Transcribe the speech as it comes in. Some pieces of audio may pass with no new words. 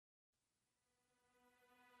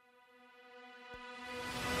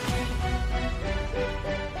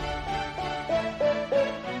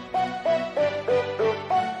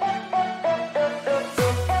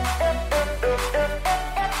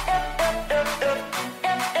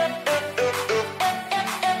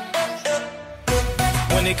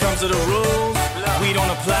it comes to the rules, we don't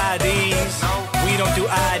apply these. We don't do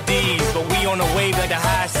IDs, but we on the wave like the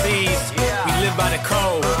high seas. We live by the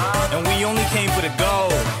code, and we only came for the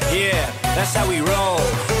gold. Yeah, that's how we roll.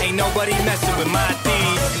 Ain't nobody messing with my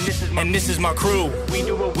thieves. And this is my crew.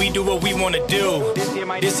 We do what we wanna do.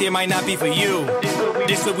 This here might not be for you.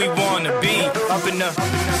 This what we wanna be. Up in the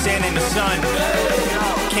sand in the sun.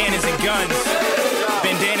 Cannons and guns.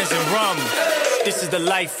 Bandanas and rum. This is the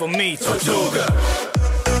life for me. Tortuga.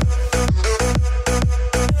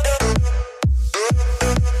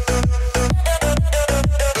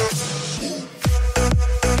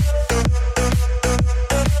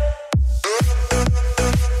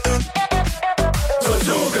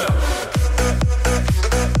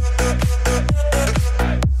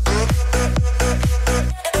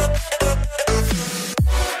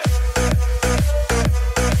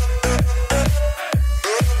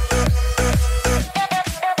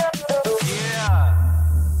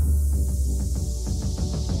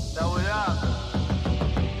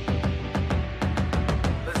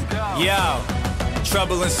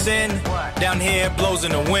 Trouble and sin, down here it blows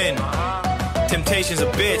in the wind. Temptation's a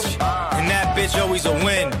bitch, and that bitch always a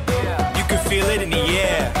win. You can feel it in the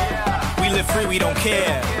air. We live free, we don't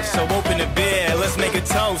care. So open the beer, let's make a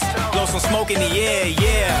toast. Blow some smoke in the air,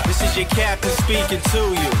 yeah. This is your captain speaking to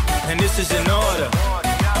you, and this is an order.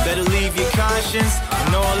 Better leave your conscience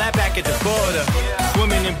and all that back at the border.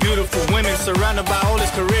 Swimming in beautiful women surrounded by all this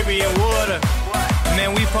Caribbean water.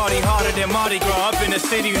 Man, we party harder than Mardi Gras up in the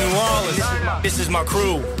city of New Orleans. This is my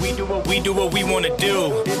crew. We do what we wanna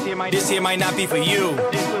do. This here might not be for you.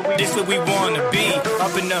 This what we wanna be.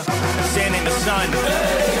 Up in the sand in the sun.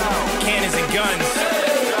 Cannons and guns.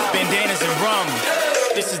 Bandanas and rum.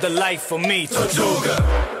 This is the life for me.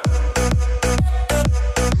 Tortuga.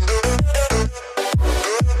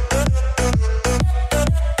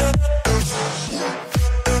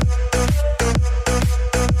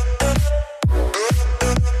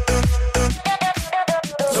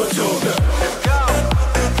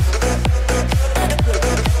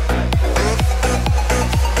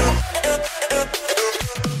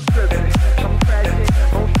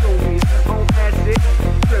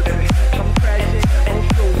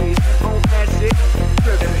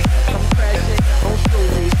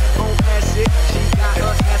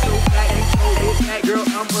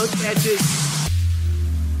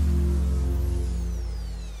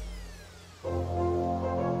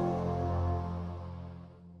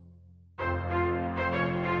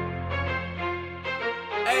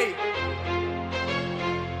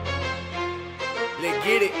 Let's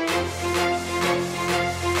get it.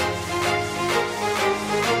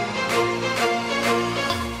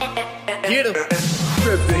 Get him.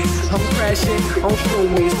 Tripping, I'm crashing on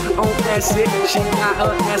shroomies, on acid. She got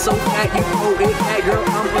her ass so fat, you know it. That girl,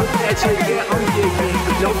 I'm a catcher, yeah, I'm digging.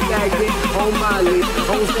 No flagging, on Molly,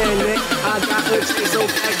 on Xanax. I got her chick so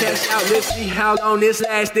fat, cash out. Let's see how long this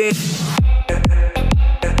lasting.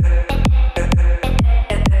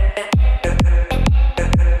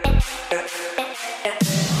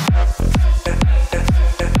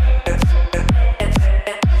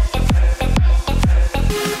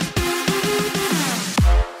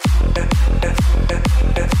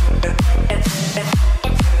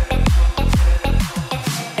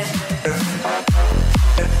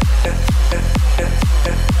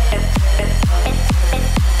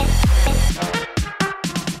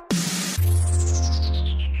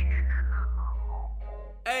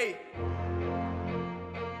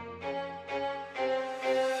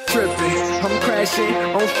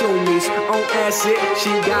 On shroomies, on acid. She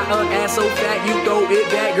got her ass so fat, you throw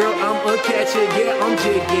it back, girl. I'm a catcher, yeah, I'm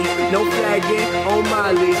jigging. No flagging, on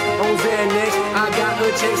Molly, on Xanax. I got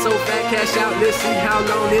her check so fat, cash out. Let's see how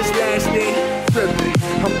long this lasting. Tripping,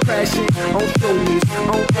 I'm crashing on shroomies,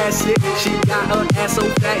 on acid. She got her ass so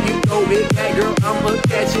fat, you throw it back, girl. I'm a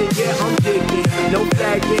catcher, yeah, I'm jigging. No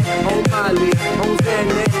flagging, on Molly, on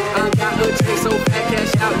Xanax. I got her check so fat,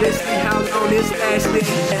 cash out. Let's see how long this lasting.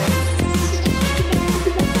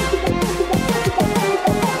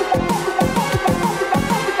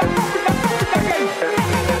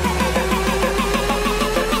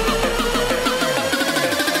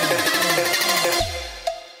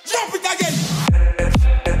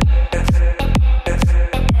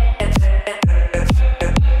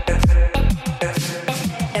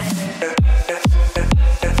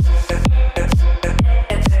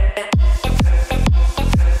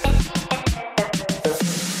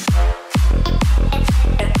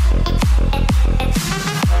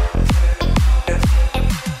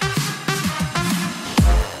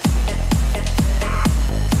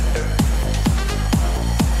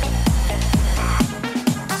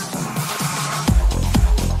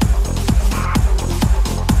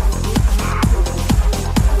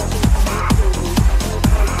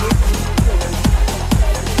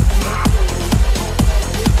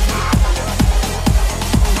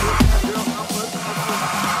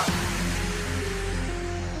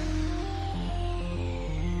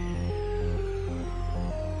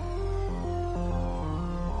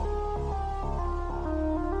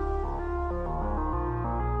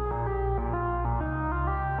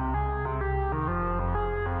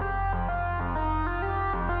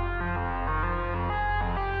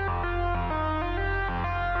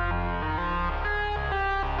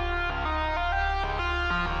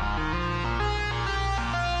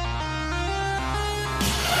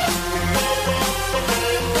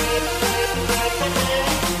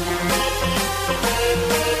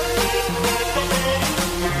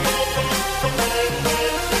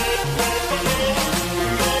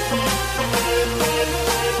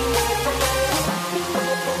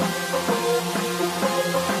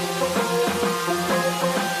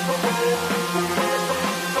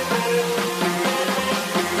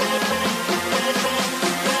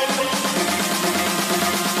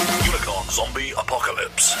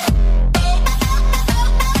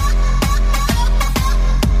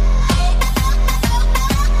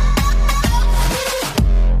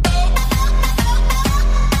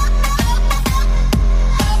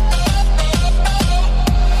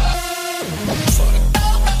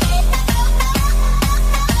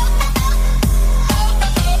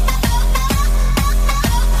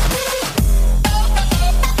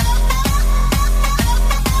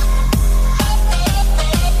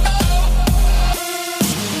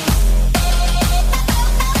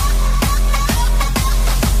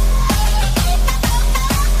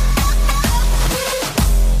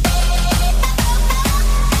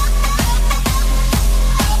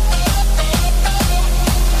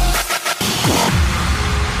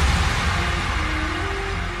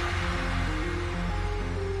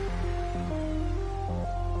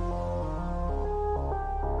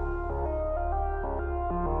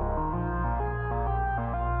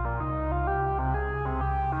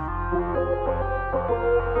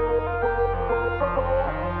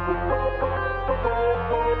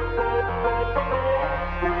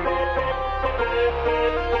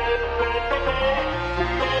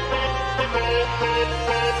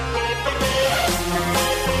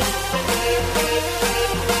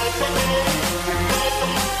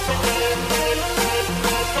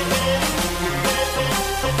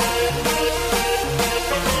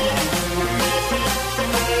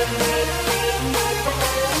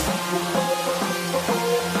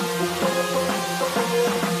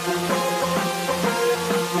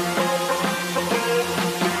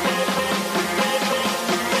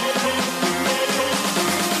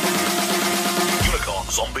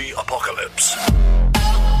 Zombie Apocalypse.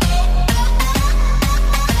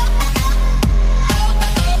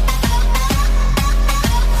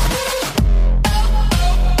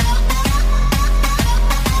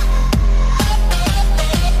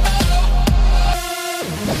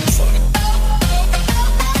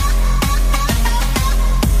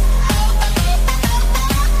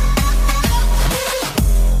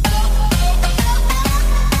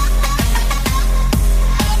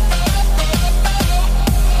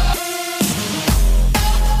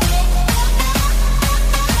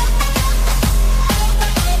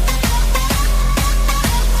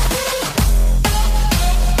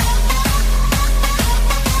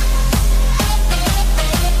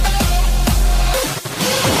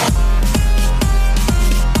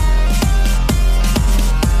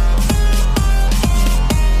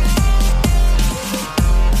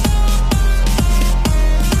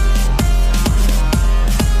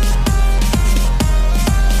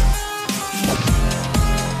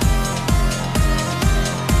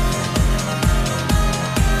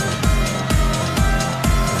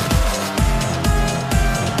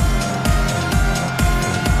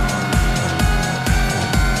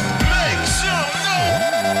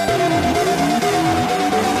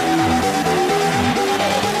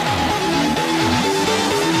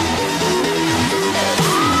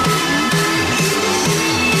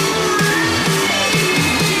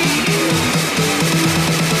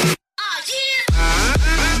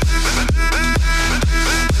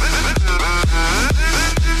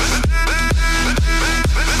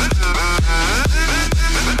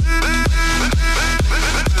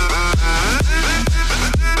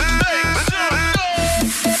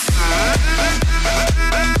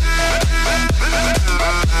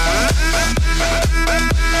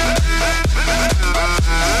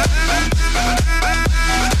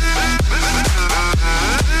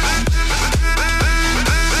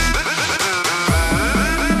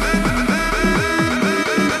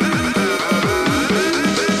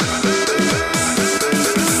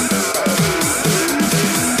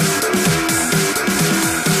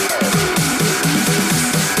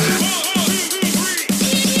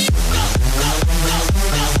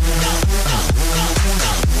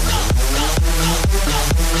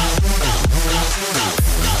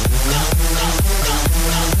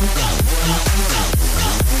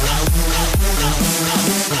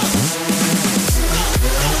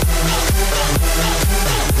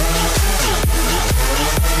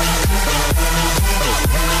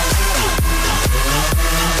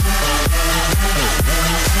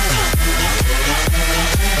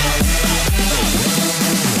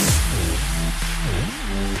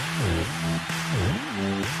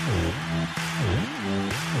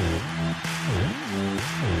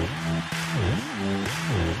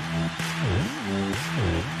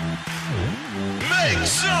 Make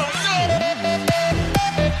some noise!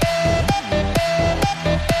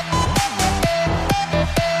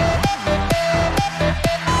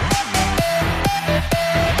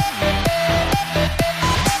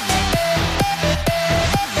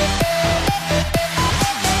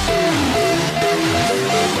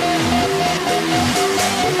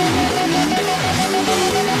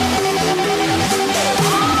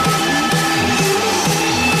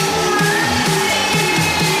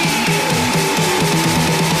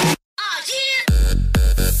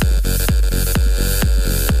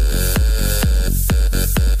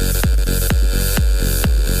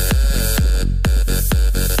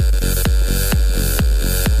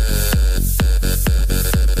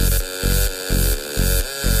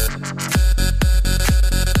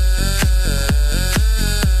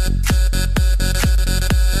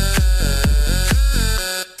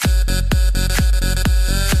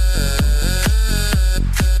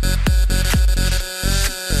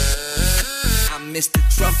 Mr.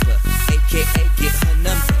 Trumper, aka get her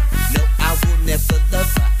number. No, I will never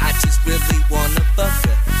love her. I just really wanna fuck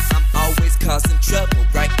her. I'm always causing trouble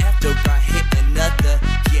right after I hit another.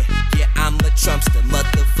 Yeah, I'm a Trumpster,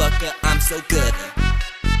 motherfucker. I'm so good.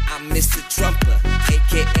 I'm Mr. Trumper,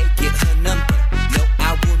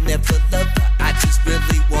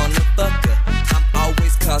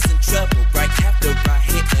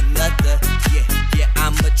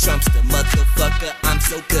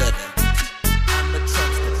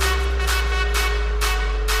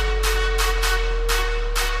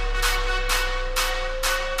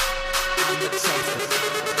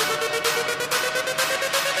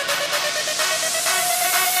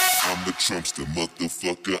 Trump's the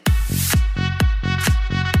motherfucker.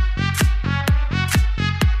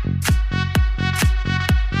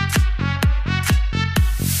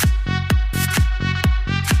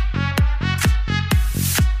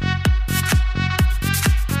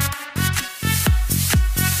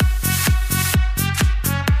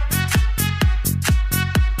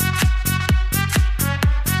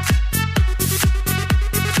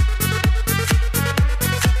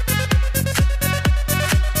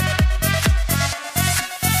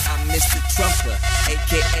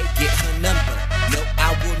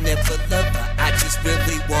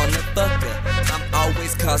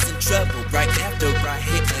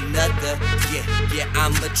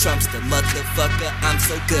 Trumpster, motherfucker, I'm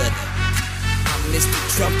so good. I'm Mr.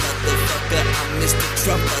 Trump, motherfucker. I'm Mr.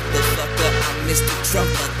 Trump, motherfucker. I'm Mr. Trump,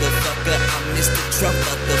 motherfucker. I'm Mr. Trump,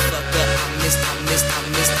 motherfucker. I'm Mr.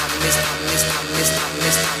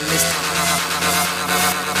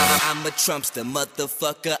 I'm a Trumpster,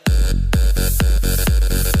 motherfucker.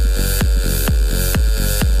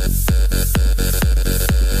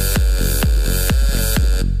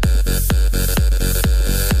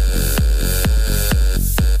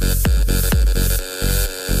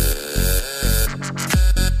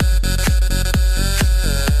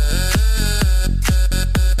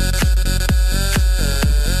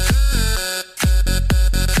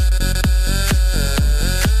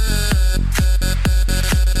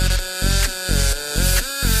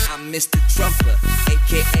 Mr. Trumper,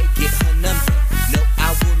 aka get her number. No,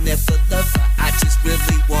 I will never love her. I just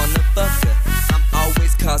really wanna fuck her. I'm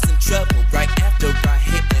always causing trouble right after I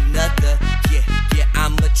hit another. Yeah,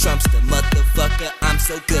 I'm a Trumpster, motherfucker. I'm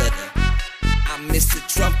so good. I'm Mr.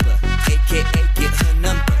 Trumper, aka get her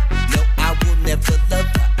number. No, I will never love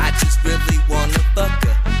her. I just really wanna fuck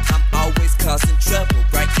her. I'm always causing trouble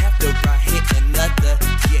right after I hit another.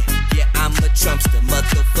 Yeah, I'm a Trumpster,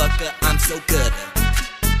 motherfucker. I'm so good.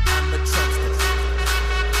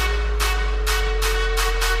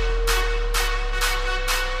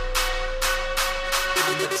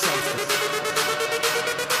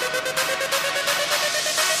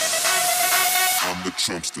 I'm the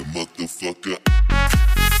Trumpster, motherfucker.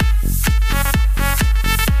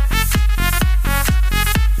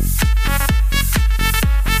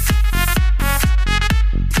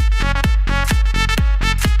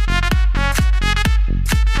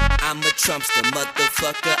 I'm a Trumpster,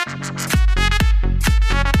 motherfucker.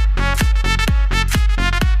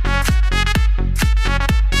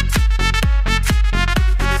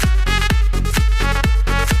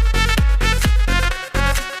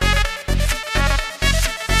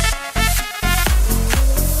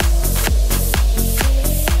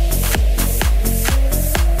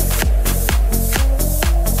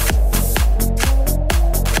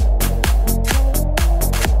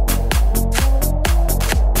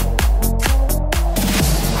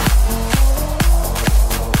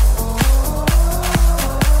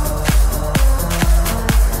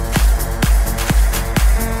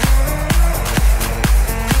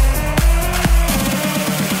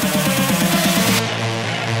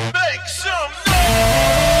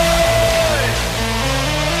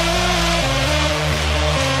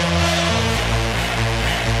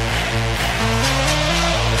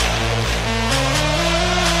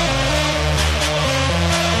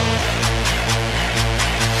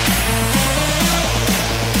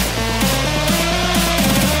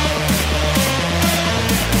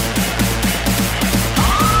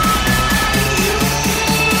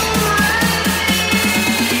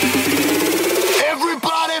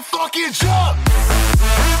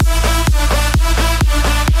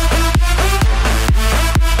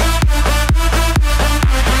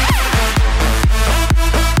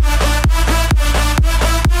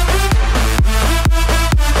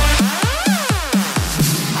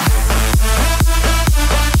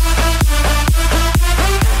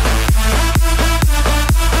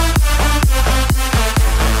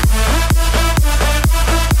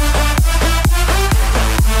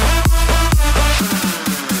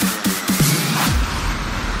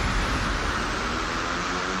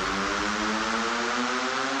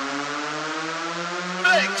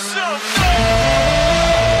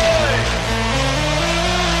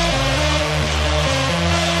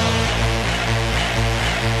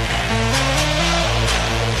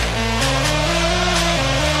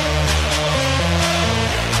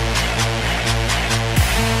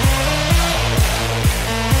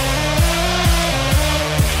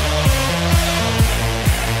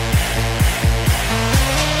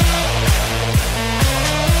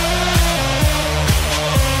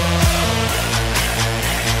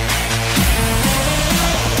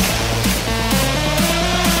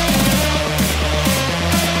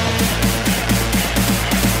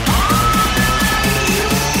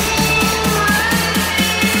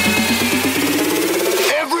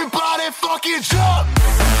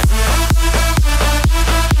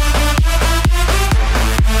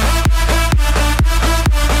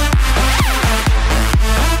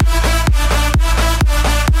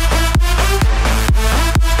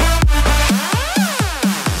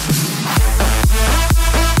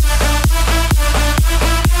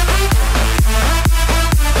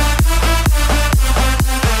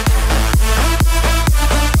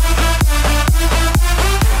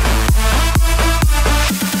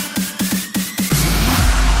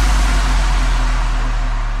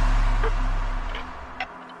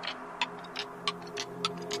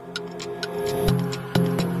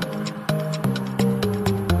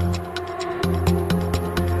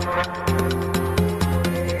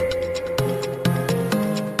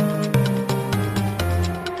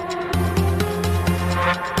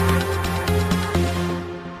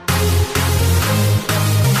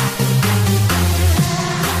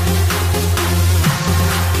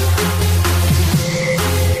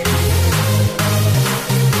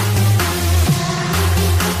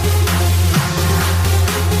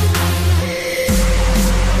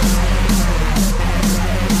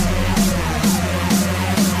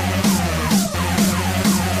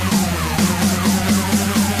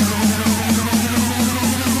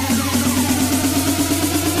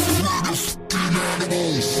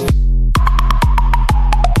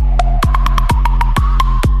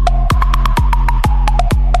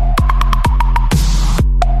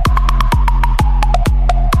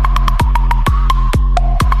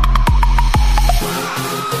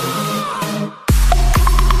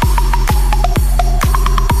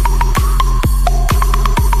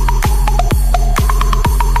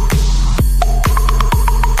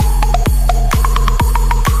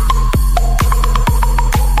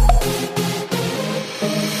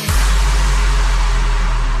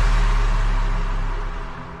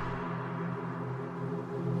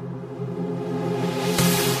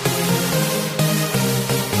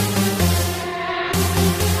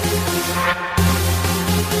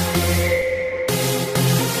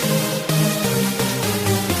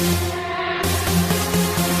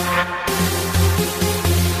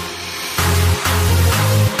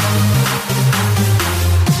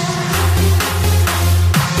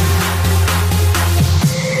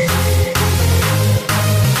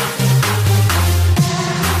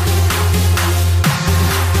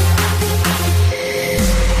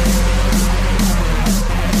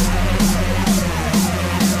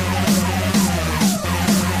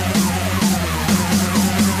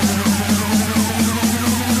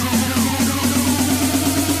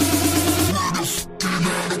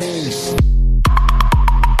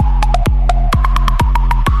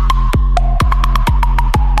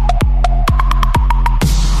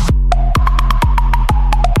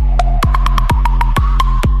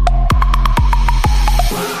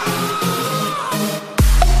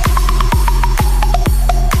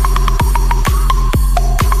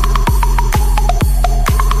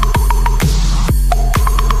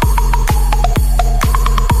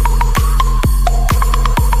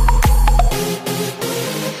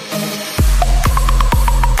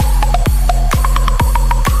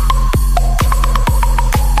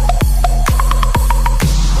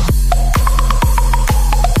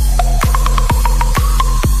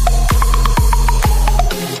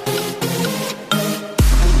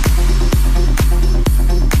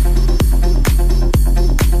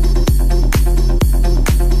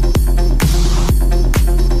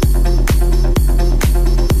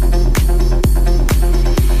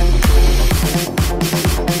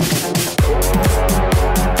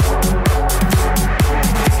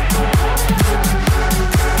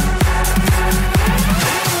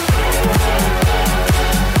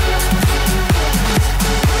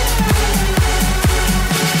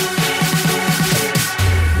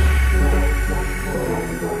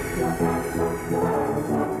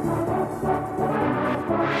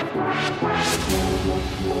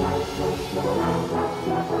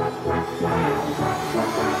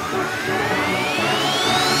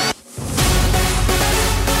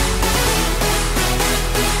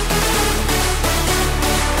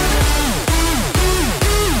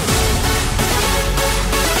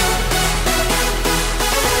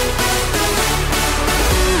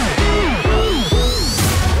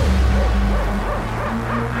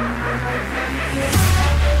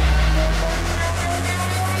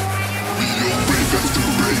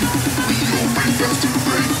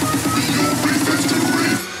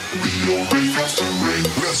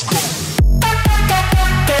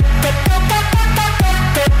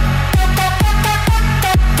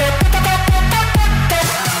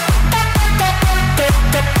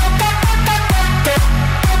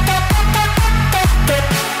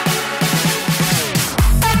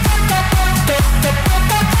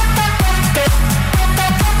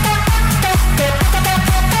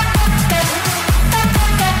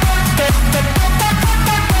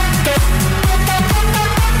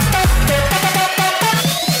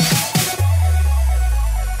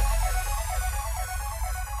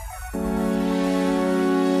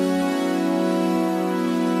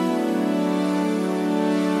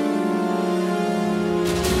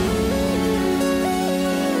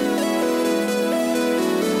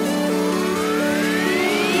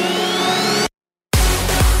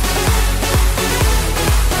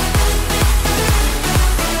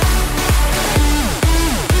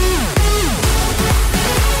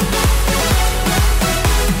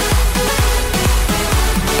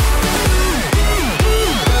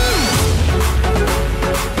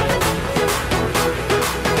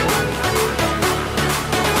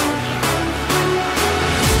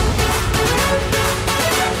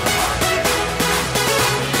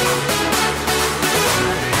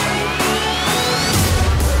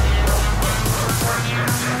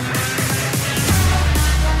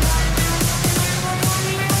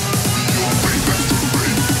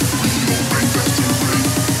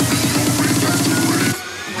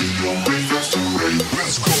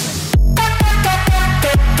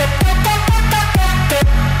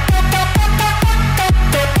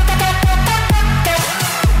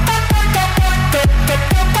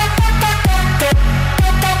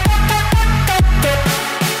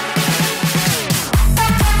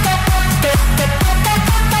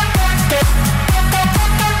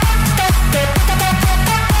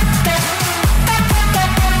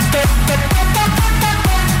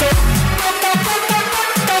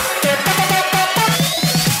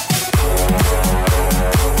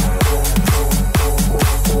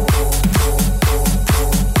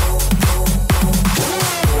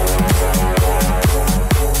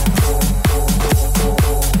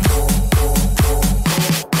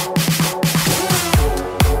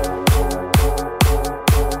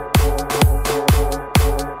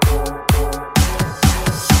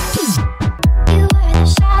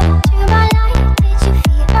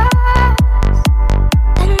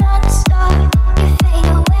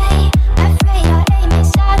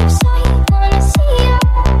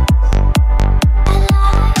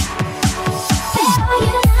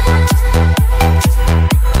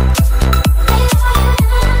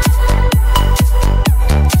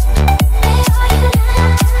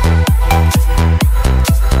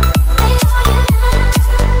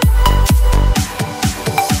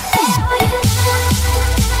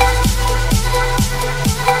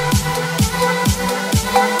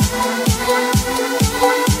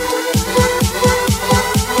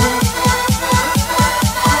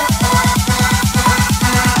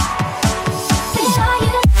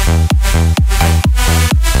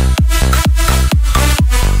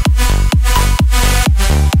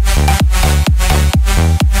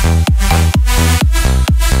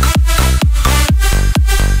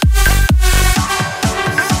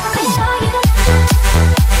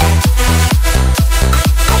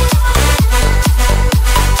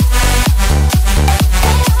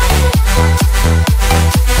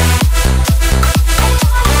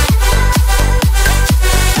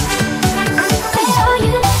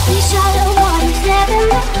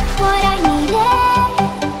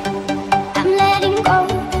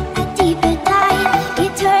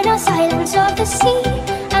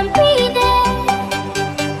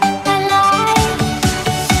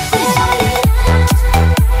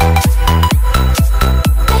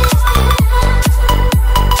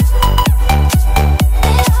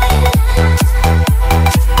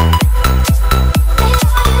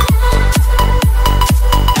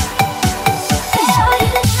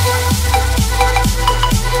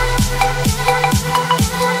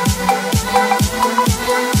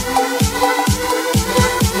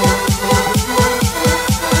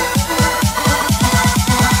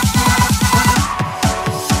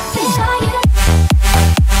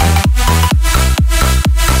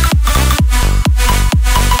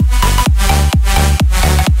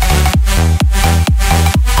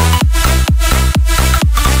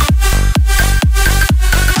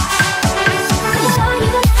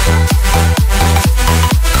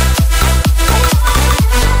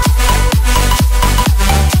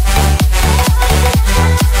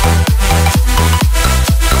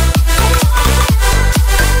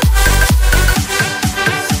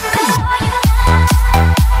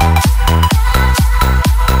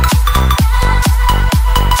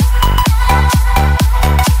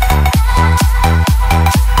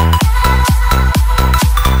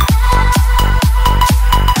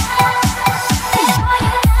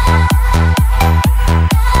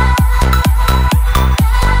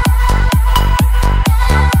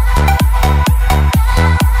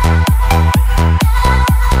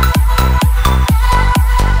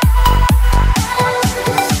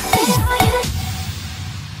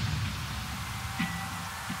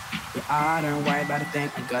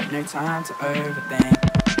 got no time to overthink.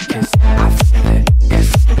 Cause I feel it,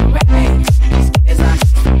 it's the way. It's not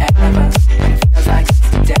forever, and it feels like it's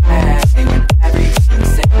today. When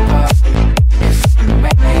everything's simple, it's the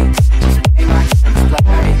way. Just make my hands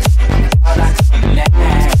blurry, and all that's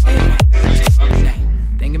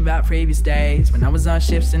thinking about previous days when I was on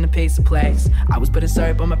shifts in the pizza place. I was putting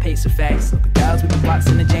syrup on my pizza face. Look at girls with the blocks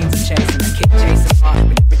and the jeans and chase, and I keep chasing on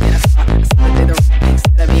with everything I saw. I still did the right thing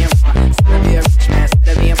instead of being wrong. Instead of being a rich man, instead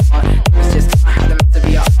of being poor. It was just how the meant to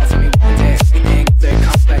be all. Tell me one day everything is very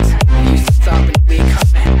complex. You used to talk when we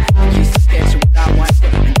coming. You used to picture what I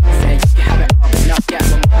wanted, and you said you can have it all. But no, yeah,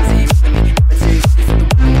 but my ain't with me. But too easy for the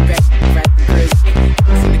one you break. Friends and girls, me. I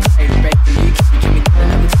see the crazy break. You can give me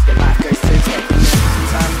another that life goes so quick.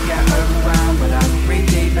 Sometimes I get overwhelmed, but I breathe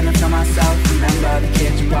deep and I tell myself, remember the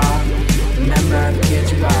kid you are. Remember the kid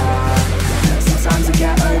you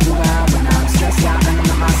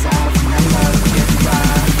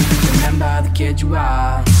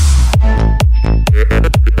are.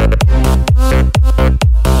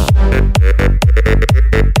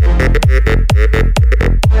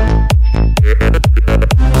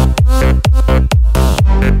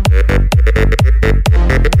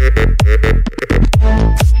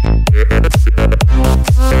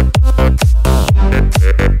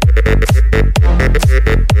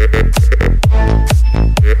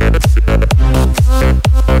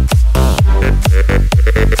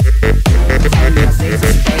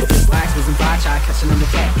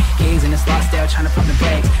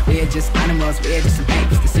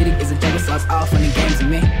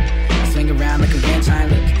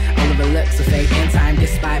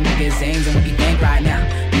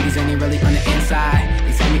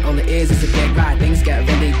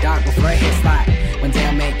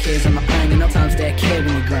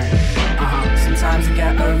 Sometimes I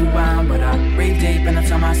get overwhelmed when I'm stressed out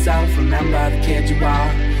and I'm not myself. Remember the kid you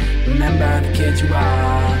are. Remember the kid you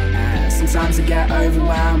are. Sometimes I get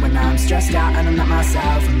overwhelmed when I'm stressed out and I'm not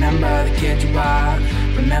myself. Remember the kid you are.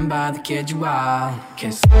 Remember the kid you are.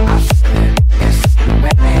 Cause I feel it, it's the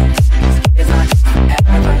way. It's not just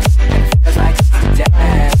forever, and it feels like it's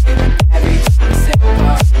today. When everything's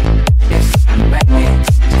simple, it's the way.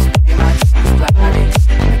 Just make my hands blurry,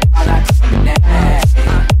 and all that's today.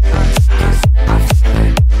 Cause I feel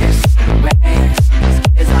it, it's the way.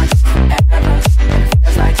 It's not just forever, and it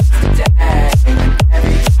feels like it's today. When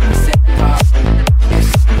everything's simple,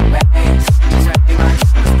 it's the way. Just make my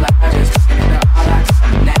hands blurry, and all that's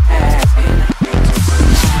today. I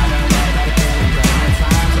don't know about the feeling, but it's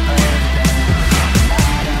time to earn. I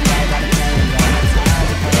don't know about the feeling, but it's time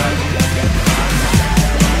to earn.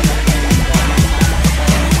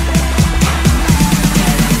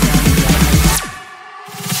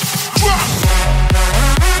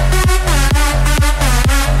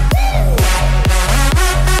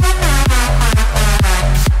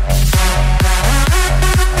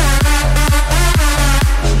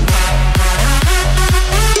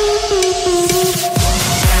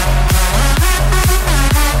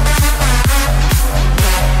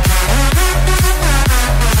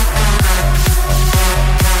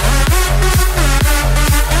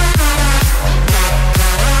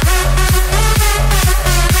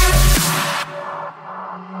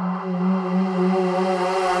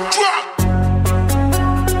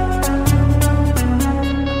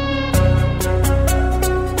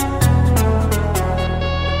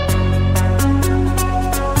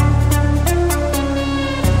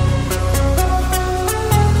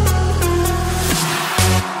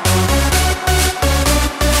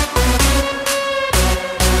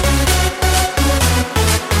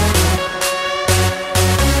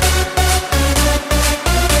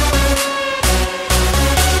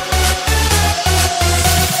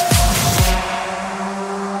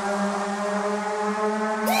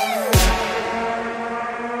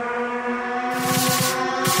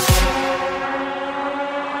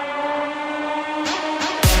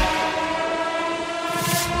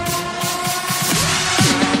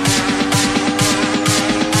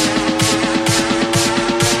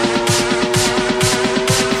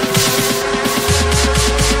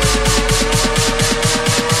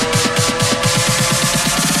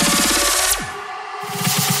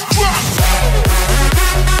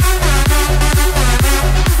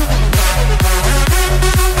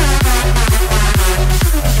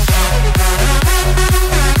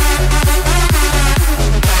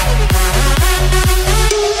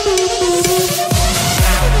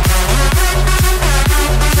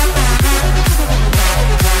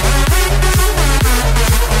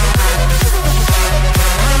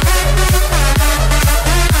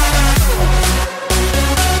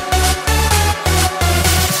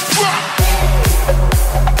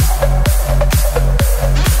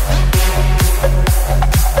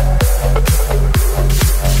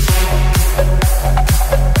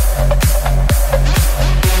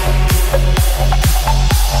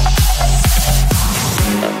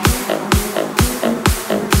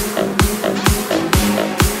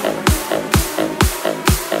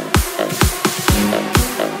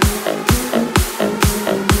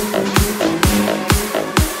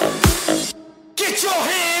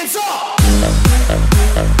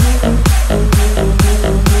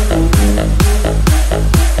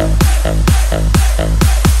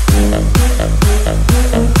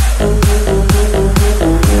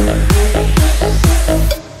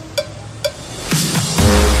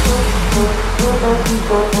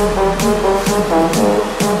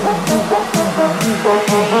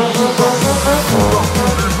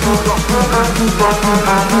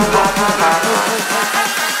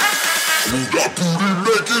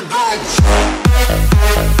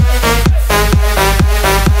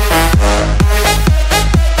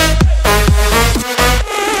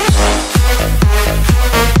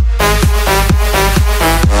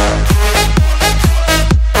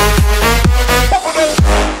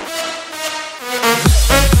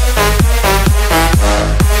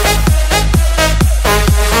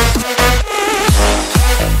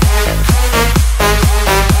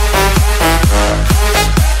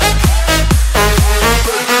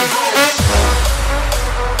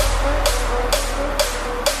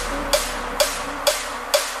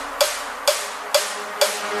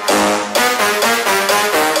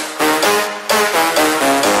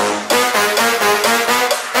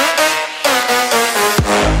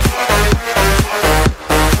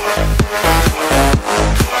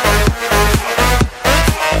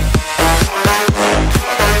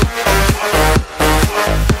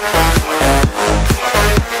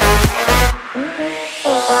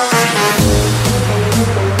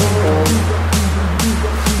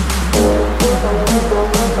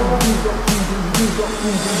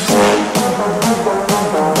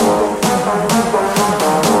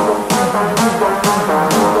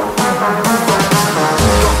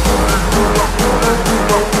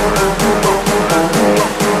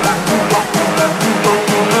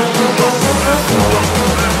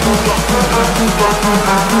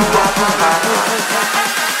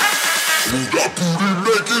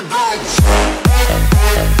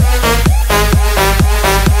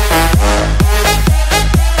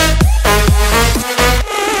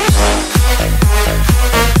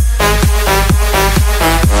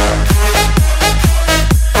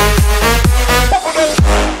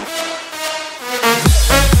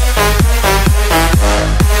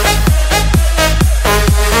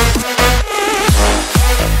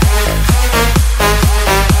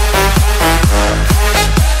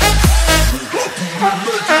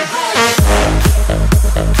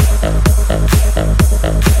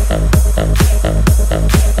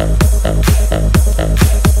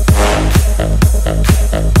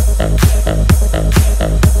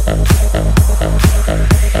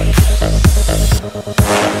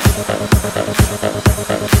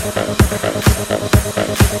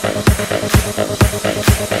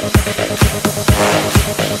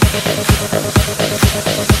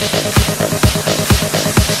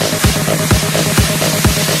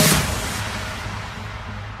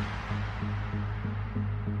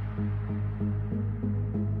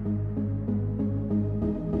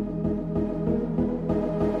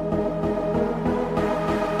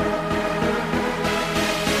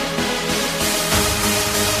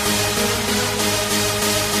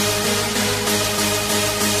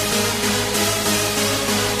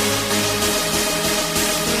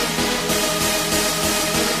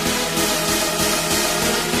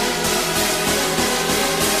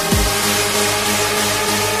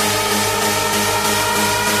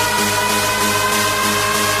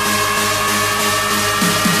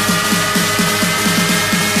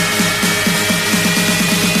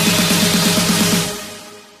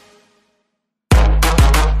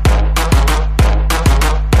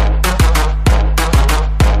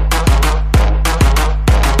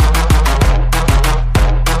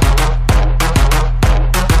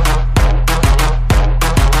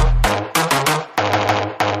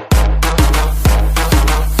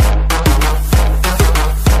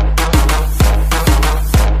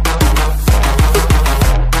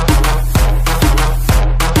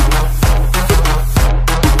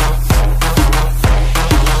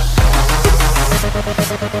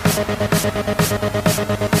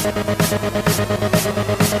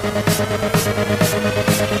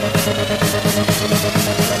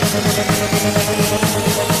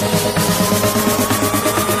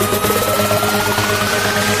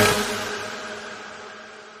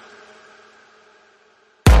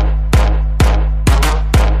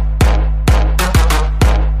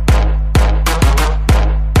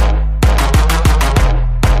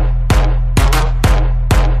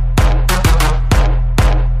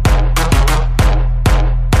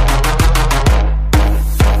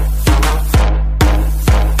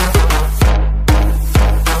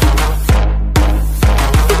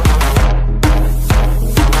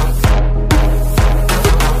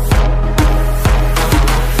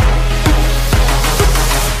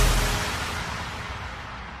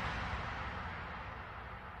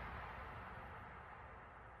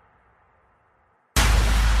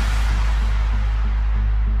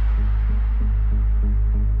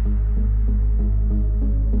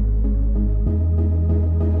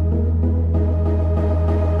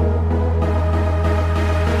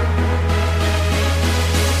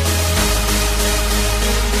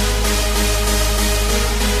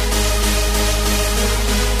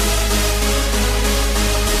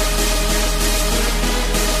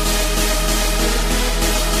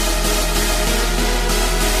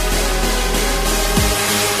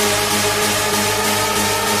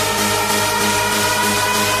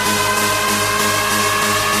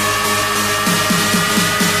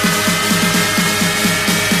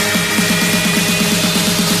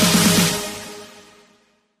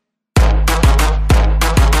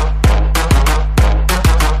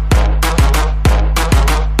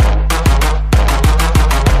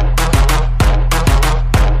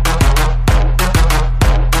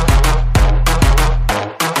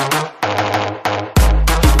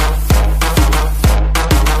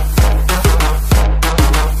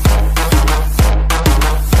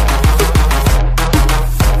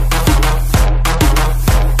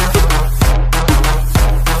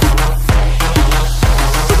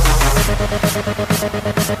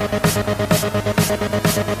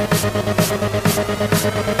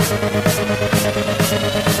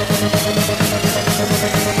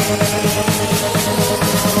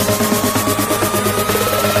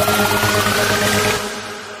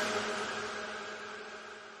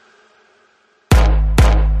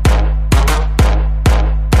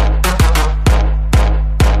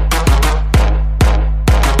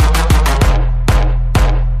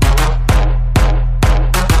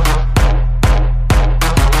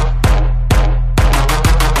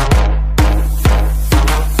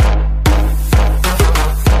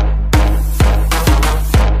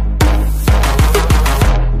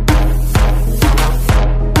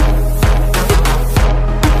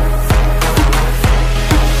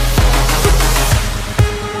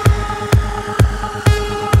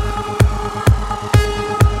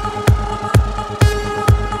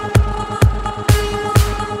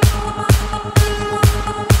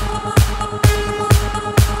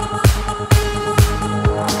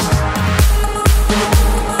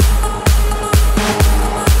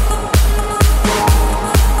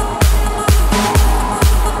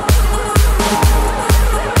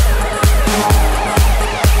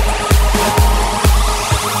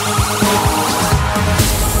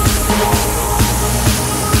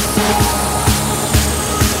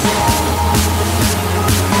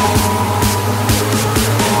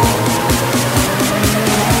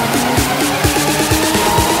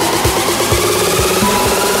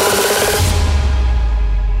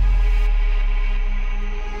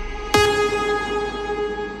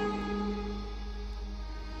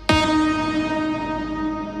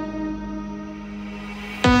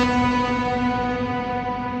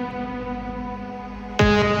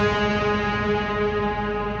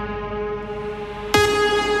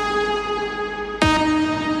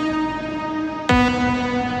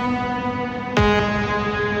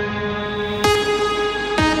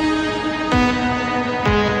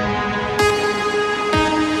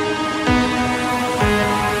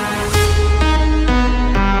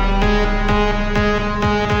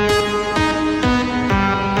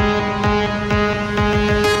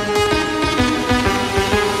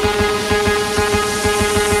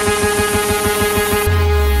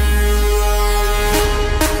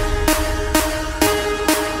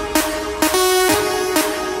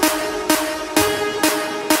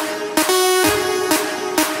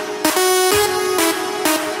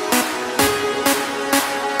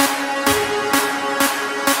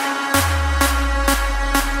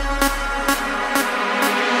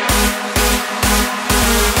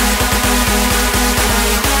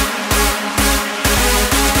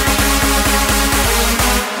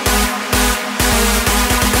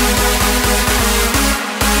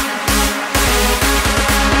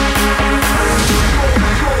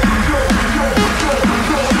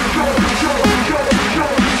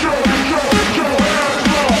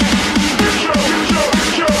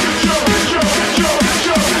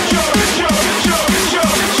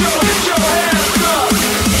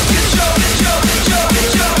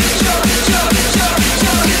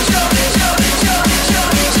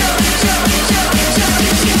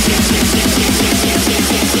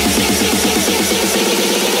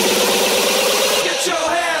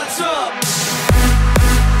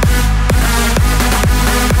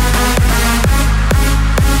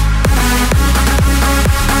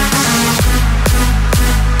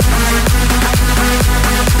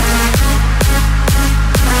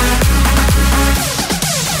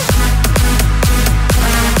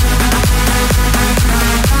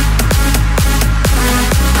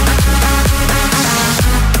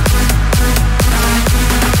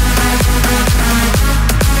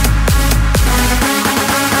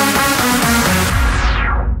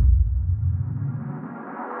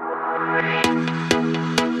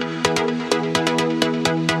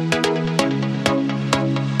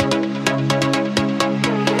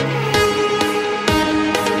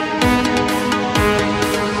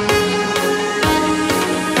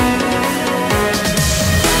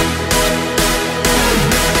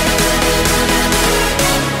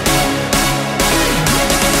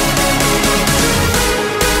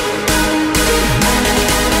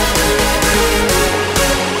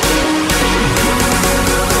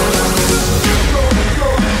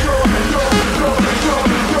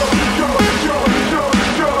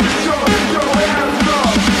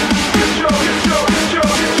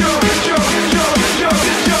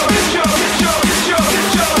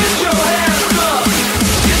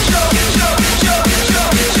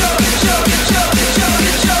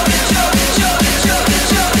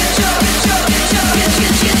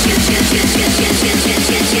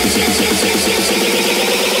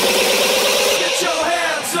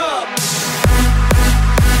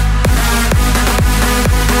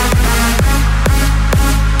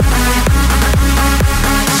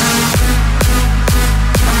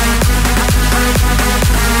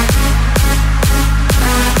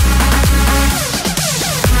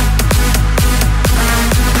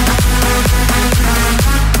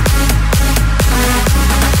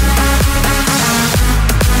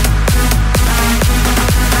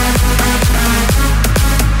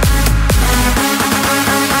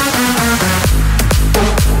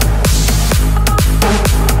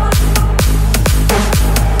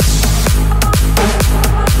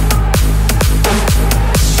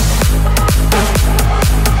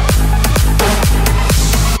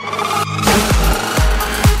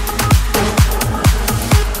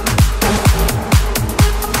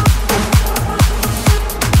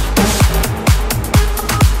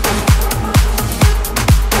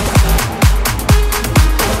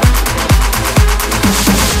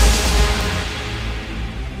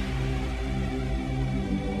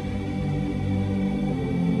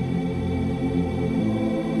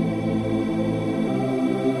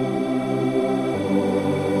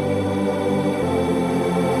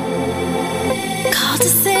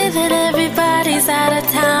 that everybody's out of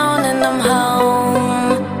town and I'm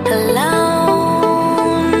home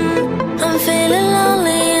alone. I'm feeling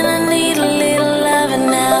lonely and I need a little loving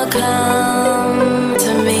now. Come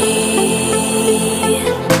to me.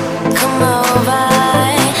 Come over,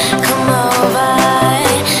 come over,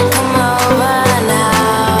 come over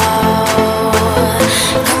now.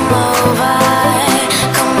 Come over,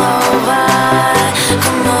 come over,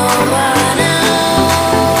 come over now.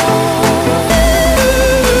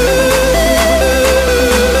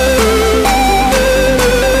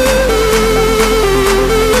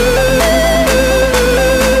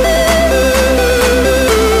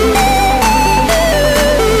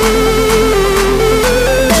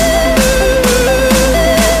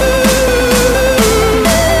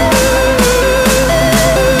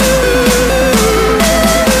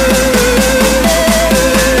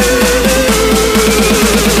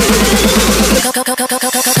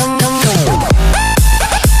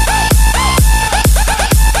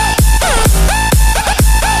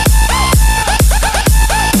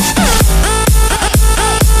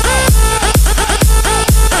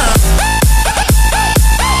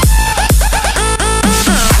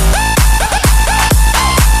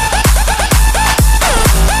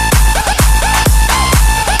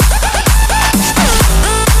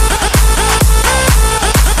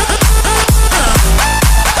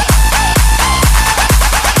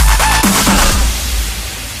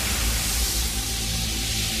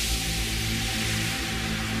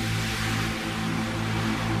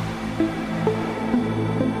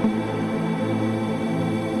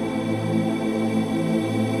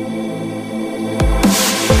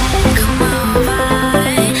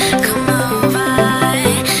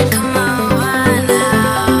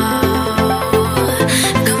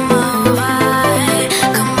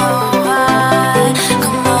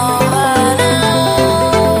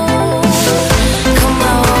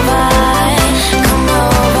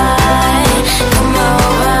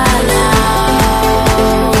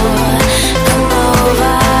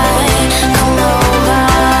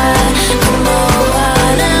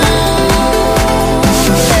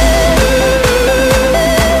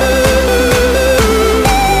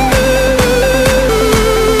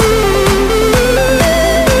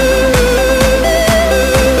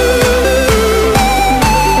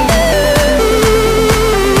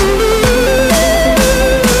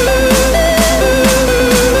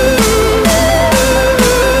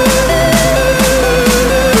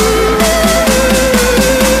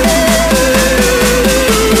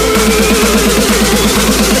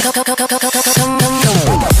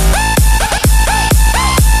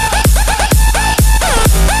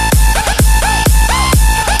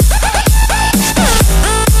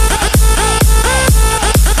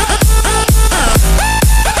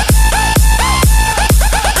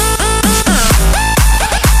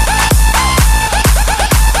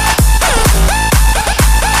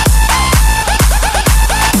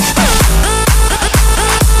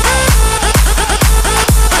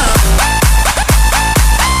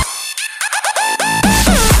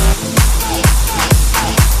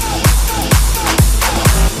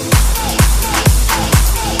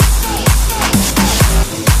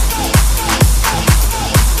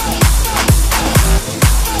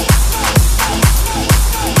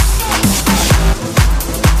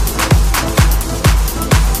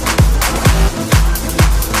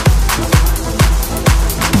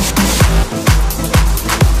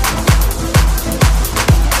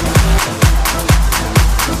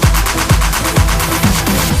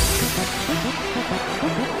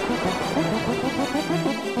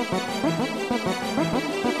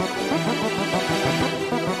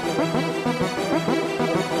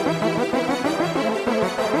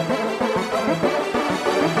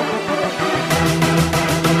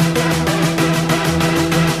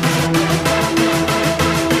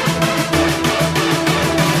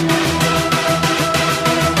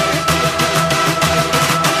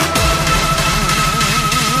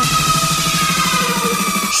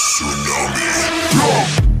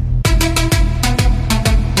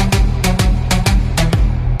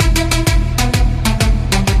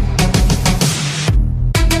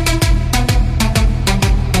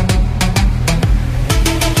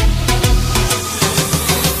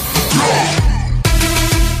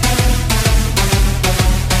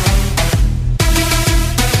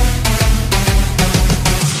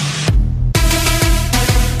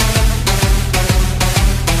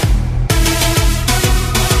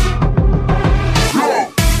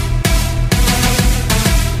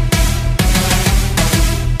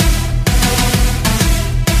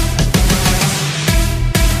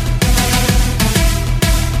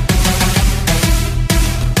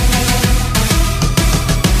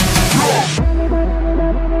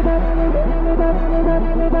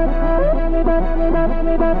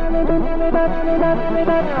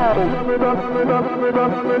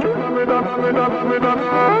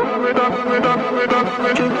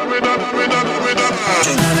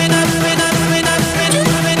 Just